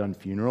year, I've done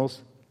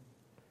funerals,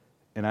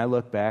 and I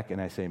look back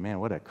and I say, man,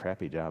 what a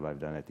crappy job I've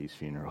done at these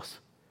funerals.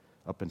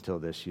 Up until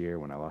this year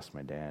when I lost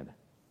my dad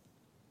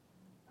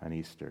on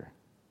Easter.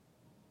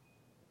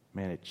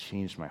 Man, it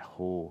changed my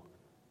whole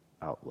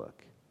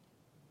outlook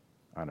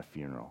on a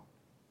funeral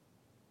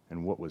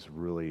and what was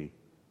really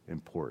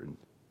important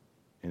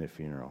in a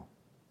funeral.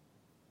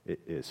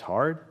 It is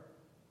hard.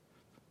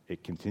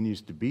 It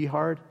continues to be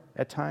hard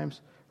at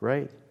times,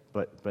 right?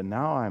 But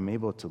now I'm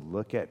able to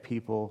look at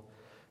people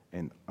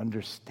and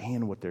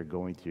understand what they're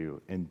going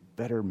through and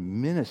better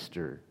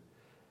minister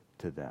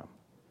to them.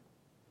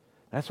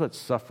 That's what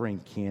suffering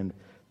can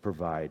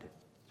provide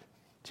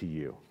to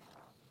you.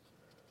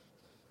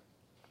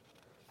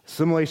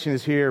 Assimilation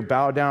is here.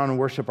 Bow down and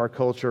worship our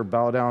culture.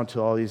 Bow down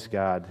to all these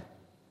gods.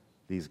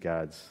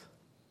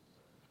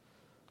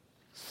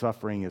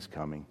 Suffering is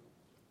coming.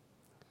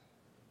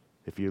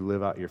 If you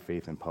live out your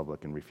faith in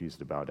public and refuse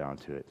to bow down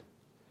to it,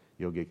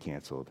 you'll get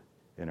canceled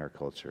in our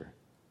culture.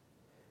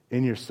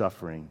 In your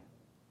suffering,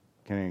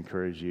 can I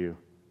encourage you?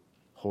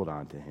 Hold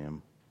on to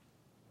Him.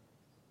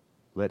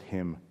 Let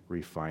Him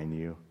refine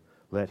you.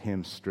 Let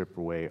Him strip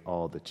away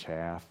all the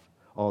chaff,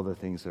 all the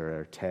things that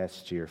are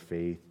attached to your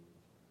faith.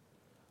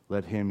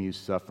 Let Him use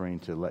suffering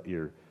to let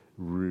your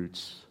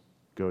roots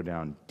go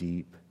down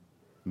deep,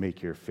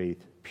 make your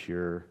faith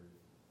pure.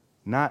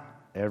 Not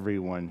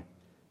everyone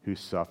who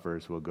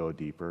suffers will go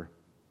deeper.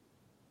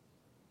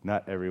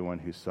 Not everyone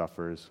who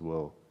suffers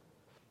will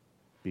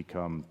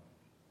become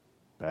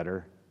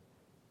better.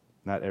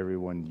 Not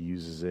everyone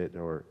uses it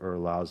or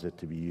allows it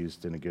to be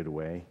used in a good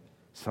way.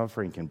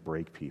 Suffering can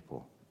break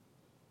people.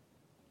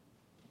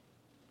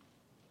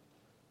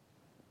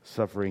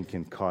 Suffering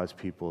can cause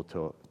people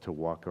to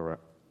walk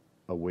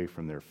away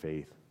from their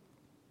faith.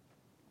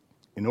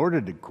 In order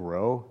to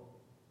grow,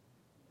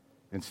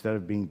 instead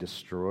of being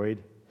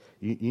destroyed,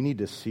 you need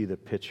to see the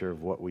picture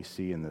of what we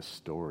see in this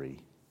story,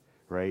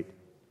 right?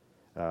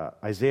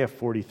 Isaiah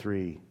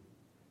 43,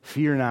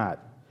 fear not,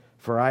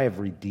 for I have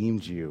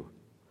redeemed you.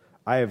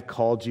 I have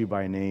called you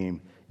by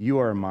name. You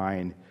are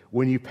mine.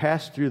 When you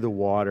pass through the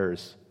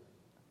waters,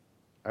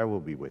 I will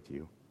be with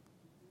you.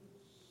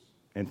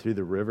 And through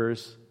the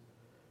rivers,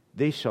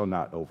 they shall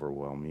not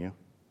overwhelm you.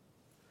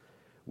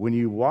 When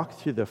you walk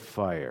through the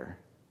fire,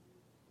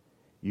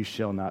 you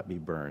shall not be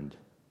burned,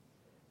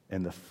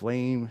 and the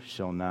flame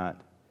shall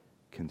not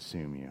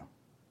consume you.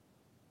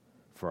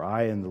 For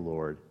I am the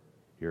Lord,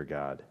 your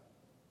God.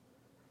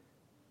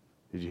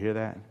 Did you hear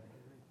that?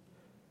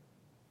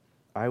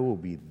 I will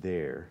be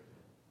there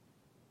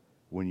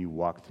when you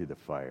walk through the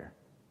fire.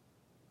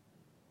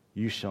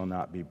 You shall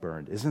not be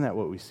burned. Isn't that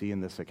what we see in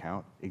this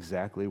account?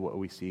 Exactly what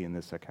we see in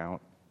this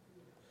account.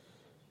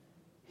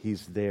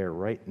 He's there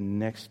right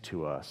next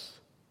to us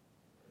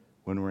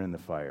when we're in the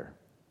fire.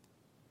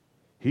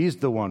 He's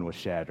the one with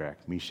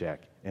Shadrach,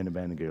 Meshach, and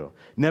Abednego.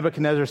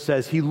 Nebuchadnezzar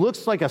says he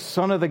looks like a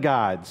son of the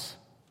gods.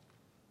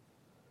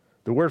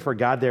 The word for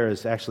God there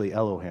is actually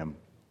Elohim,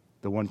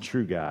 the one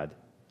true God.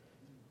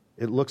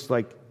 It looks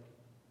like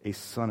a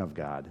son of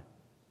God.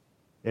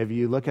 If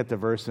you look at the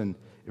verse in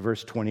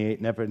verse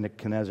 28,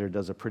 Nebuchadnezzar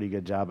does a pretty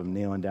good job of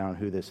nailing down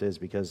who this is,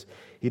 because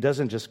he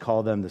doesn't just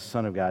call them the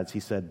son of gods. He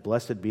said,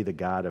 blessed be the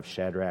God of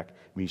Shadrach,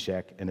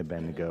 Meshach, and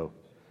Abednego,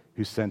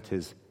 who sent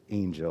his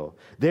angel.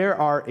 There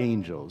are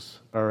angels,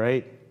 all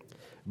right?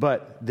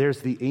 But there's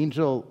the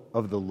angel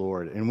of the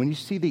Lord. And when you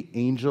see the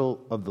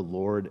angel of the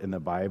Lord in the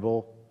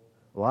Bible,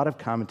 a lot of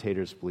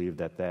commentators believe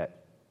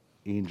that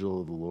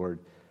angel of the Lord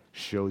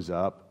shows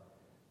up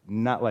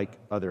not like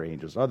other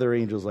angels. Other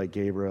angels like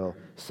Gabriel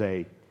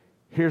say,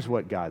 here's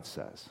what God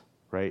says,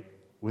 right?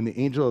 When the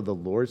angel of the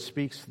Lord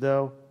speaks,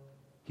 though,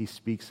 he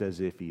speaks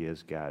as if he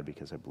is God,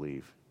 because I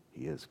believe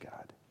he is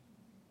God.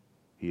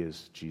 He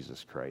is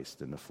Jesus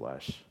Christ in the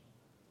flesh.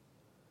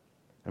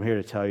 I'm here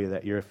to tell you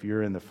that if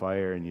you're in the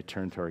fire and you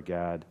turn toward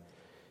God,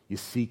 you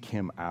seek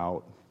him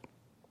out,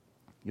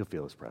 you'll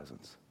feel his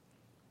presence.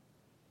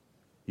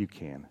 You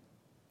can.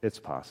 It's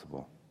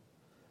possible.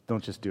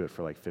 Don't just do it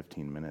for like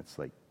 15 minutes,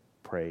 like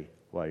pray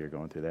while you're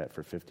going through that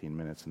for 15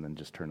 minutes and then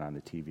just turn on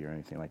the TV or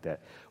anything like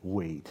that.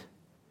 Wait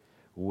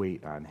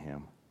on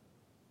him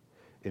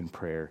in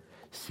prayer.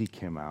 Seek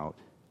him out.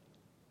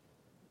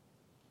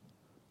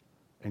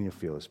 And you'll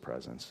feel his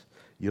presence.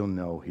 You'll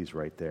know he's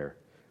right there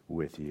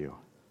with you.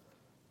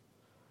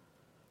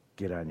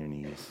 Get on your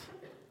knees.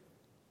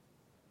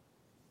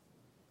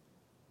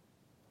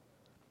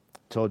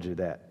 told you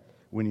that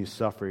when you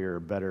suffer, you're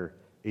better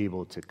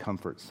able to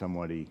comfort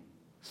somebody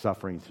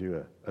suffering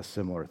through a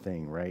similar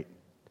thing, right?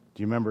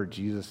 Do you remember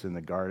Jesus in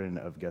the Garden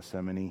of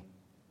Gethsemane?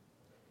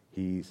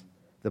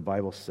 The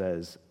Bible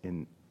says,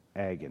 in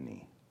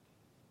agony.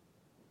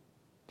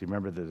 Do you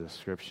remember the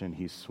description?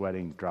 He's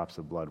sweating drops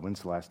of blood.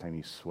 When's the last time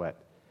you sweat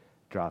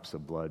drops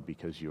of blood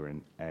because you were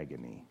in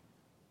agony?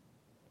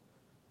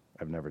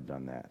 I've never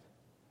done that.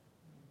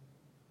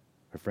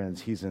 My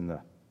friends, he's in the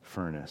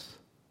furnace,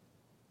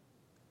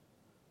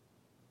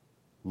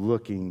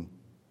 looking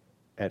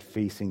at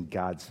facing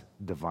God's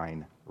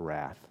divine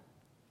wrath.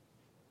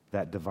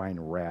 That divine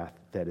wrath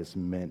that is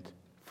meant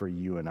for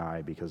you and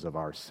I because of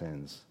our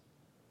sins.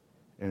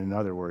 And in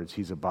other words,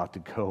 he's about to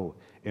go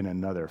in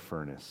another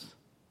furnace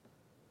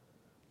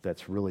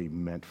that's really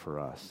meant for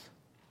us.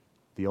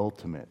 The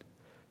ultimate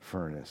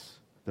furnace.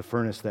 The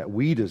furnace that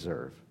we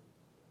deserve.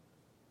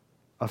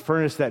 A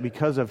furnace that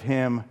because of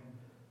him,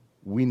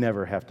 we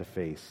never have to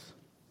face.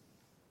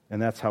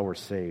 And that's how we're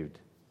saved.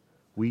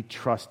 We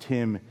trust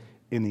him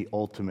in the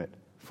ultimate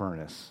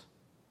furnace.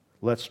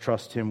 Let's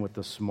trust him with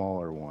the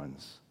smaller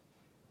ones.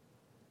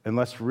 And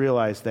let's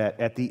realize that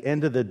at the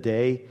end of the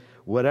day,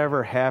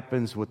 whatever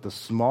happens with the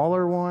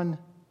smaller one,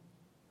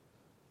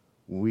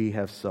 we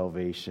have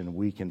salvation.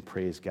 We can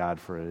praise God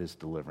for his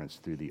deliverance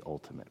through the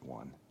ultimate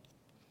one.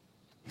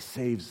 He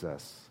saves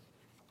us.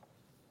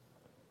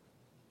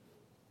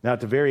 Now,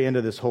 at the very end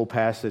of this whole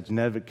passage,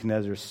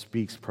 Nebuchadnezzar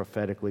speaks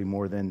prophetically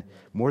more than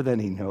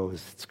he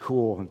knows. It's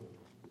cool.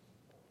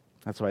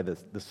 That's why the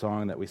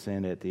song that we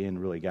sang at the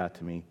end really got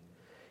to me.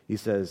 He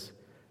says,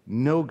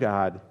 no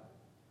God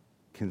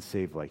can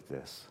save like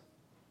this.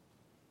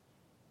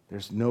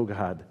 There's no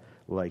God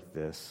like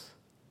this,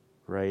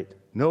 right?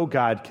 No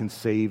God can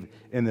save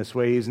in this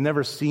way. He's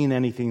never seen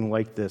anything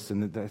like this,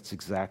 and that's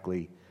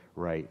exactly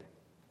right.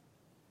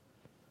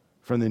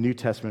 From the New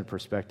Testament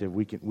perspective,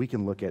 we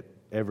can look at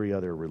every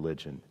other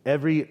religion.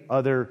 Every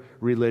other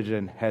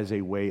religion has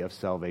a way of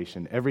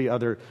salvation. Every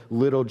other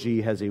little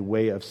g has a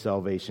way of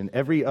salvation.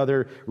 Every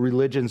other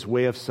religion's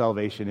way of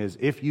salvation is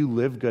if you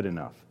live good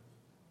enough,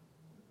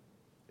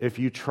 if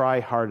you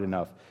try hard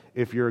enough,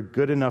 if you're a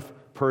good enough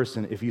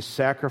person, if you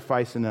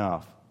sacrifice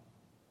enough,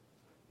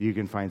 you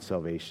can find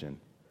salvation.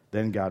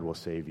 Then God will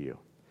save you.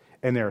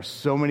 And there are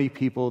so many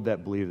people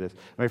that believe this.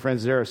 My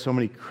friends, there are so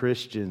many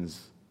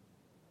Christians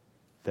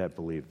that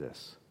believe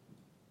this.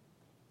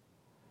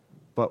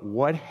 But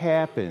what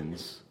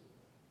happens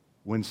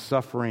when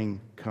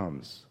suffering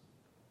comes?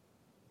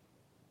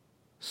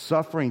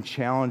 Suffering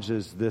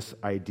challenges this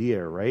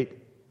idea, right?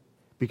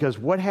 Because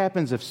what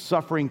happens if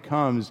suffering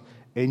comes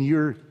and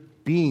you're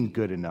being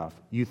good enough?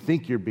 You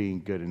think you're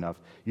being good enough.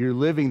 You're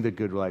living the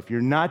good life.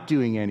 You're not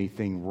doing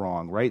anything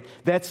wrong, right?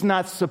 That's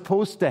not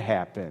supposed to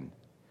happen.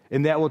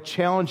 And that will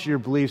challenge your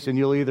beliefs, and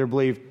you'll either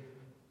believe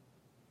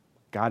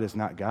God is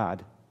not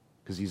God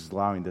because he's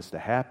allowing this to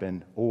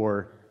happen,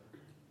 or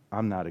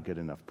I'm not a good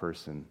enough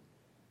person.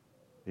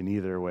 In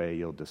either way,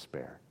 you'll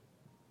despair.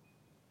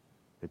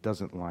 It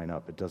doesn't line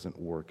up. It doesn't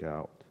work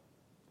out.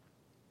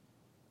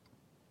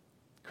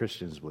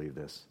 Christians believe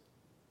this.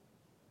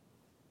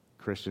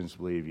 Christians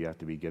believe you have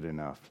to be good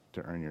enough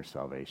to earn your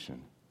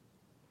salvation.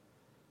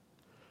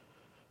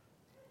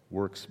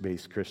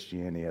 Works-based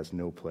Christianity has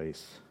no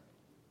place.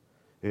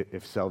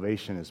 If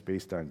salvation is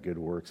based on good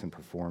works and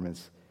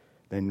performance,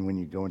 then when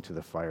you go into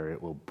the fire,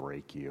 it will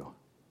break you.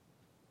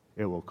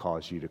 It will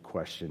cause you to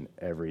question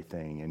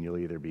everything, and you'll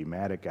either be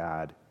mad at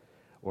God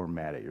or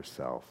mad at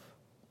yourself.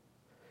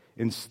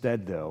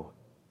 Instead, though,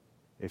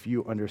 if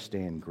you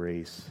understand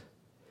grace,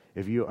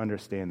 if you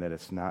understand that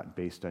it's not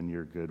based on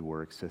your good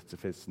works,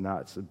 if it's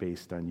not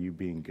based on you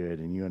being good,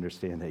 and you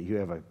understand that you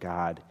have a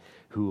God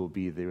who will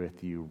be there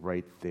with you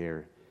right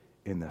there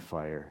in the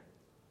fire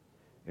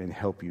and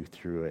help you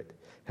through it,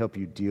 help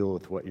you deal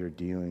with what you're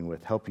dealing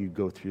with, help you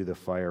go through the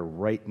fire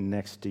right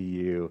next to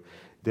you,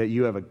 that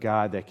you have a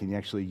God that can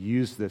actually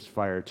use this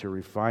fire to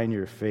refine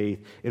your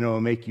faith, and it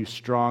will make you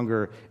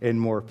stronger and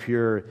more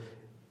pure,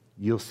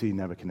 you'll see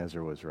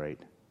Nebuchadnezzar was right.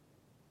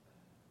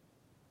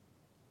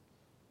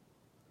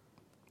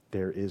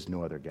 There is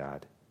no other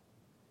God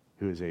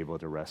who is able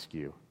to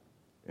rescue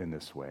in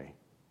this way.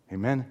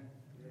 Amen?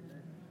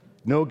 Amen.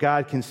 No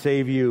God can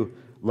save you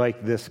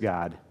like this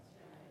God.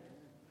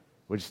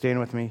 Would you stand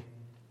with me?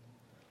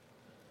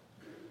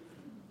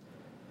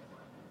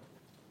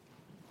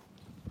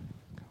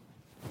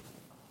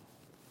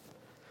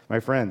 My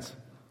friends,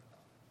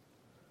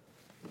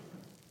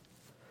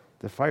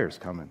 the fire's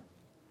coming.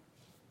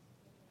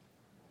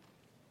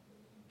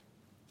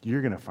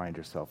 You're going to find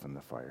yourself in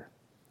the fire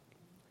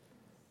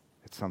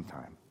at some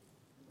time.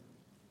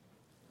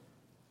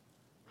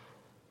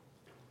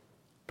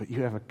 But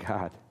you have a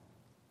God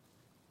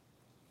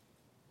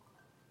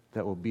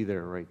that will be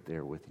there right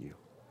there with you.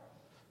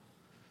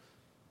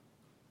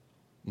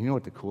 You know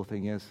what the cool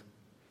thing is?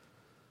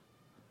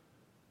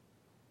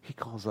 He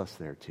calls us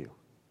there too.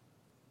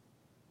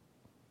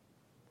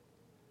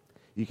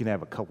 You can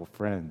have a couple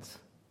friends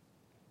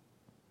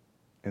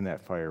in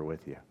that fire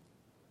with you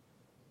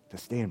to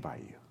stand by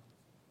you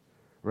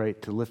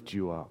right, to lift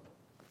you up.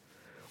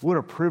 What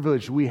a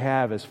privilege we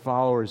have as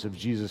followers of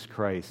Jesus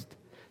Christ.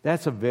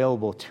 That's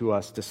available to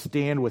us to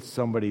stand with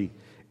somebody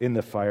in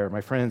the fire.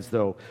 My friends,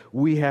 though,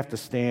 we have to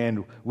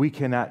stand. We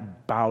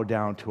cannot bow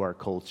down to our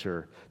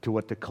culture, to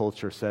what the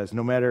culture says,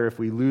 no matter if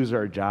we lose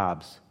our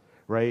jobs,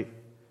 right?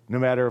 No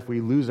matter if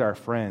we lose our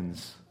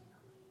friends.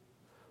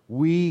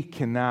 We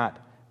cannot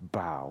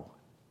bow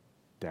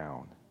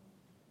down.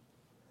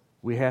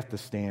 We have to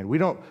stand. We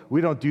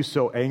don't do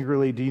so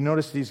angrily. Do you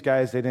notice these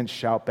guys? They didn't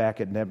shout back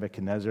at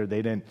Nebuchadnezzar.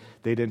 They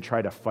didn't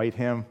try to fight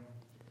him.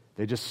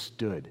 They just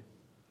stood.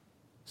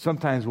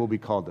 Sometimes we'll be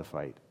called to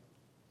fight.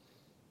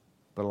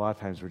 But a lot of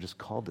times we're just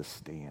called to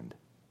stand.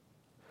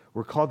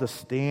 We're called to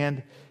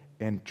stand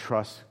and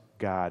trust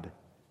God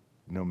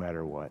no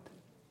matter what.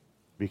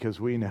 Because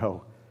we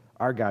know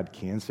our God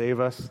can save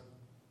us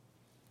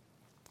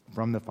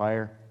from the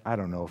fire. I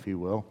don't know if he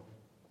will.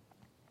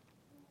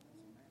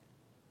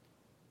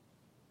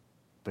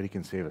 But he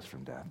can save us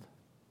from death.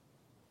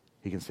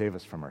 He can save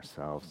us from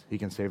ourselves. He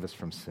can save us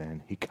from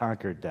sin. He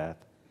conquered death.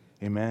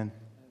 Amen?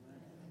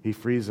 He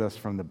frees us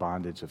from the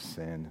bondage of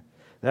sin.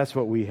 That's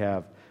what we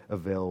have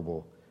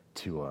available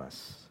to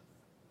us.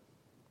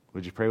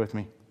 Would you pray with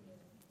me?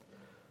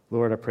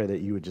 Lord, I pray that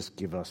you would just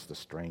give us the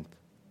strength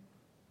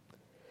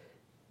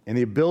and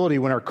the ability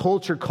when our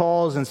culture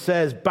calls and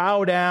says,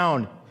 bow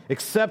down,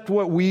 accept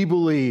what we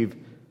believe,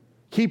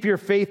 keep your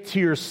faith to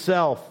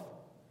yourself,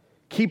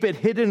 keep it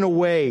hidden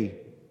away.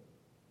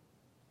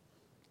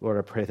 Lord,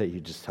 I pray that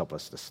you just help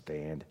us to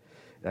stand.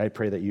 And I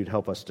pray that you'd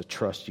help us to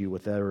trust you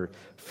with whatever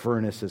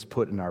furnace is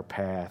put in our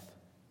path.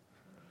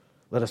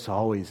 Let us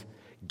always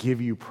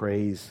give you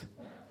praise,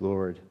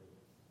 Lord.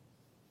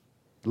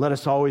 Let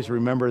us always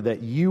remember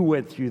that you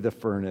went through the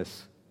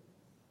furnace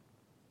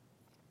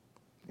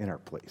in our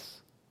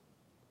place.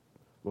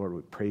 Lord,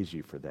 we praise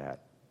you for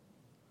that.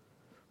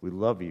 We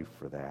love you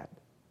for that.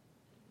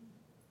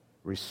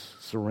 We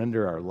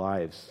surrender our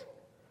lives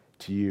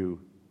to you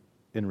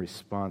in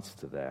response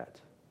to that.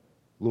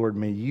 Lord,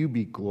 may you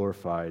be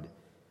glorified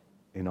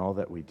in all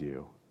that we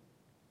do.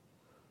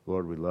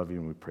 Lord, we love you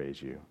and we praise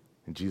you.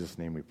 In Jesus'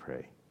 name we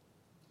pray.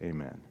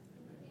 Amen.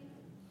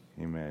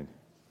 Amen.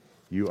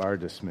 You are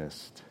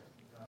dismissed.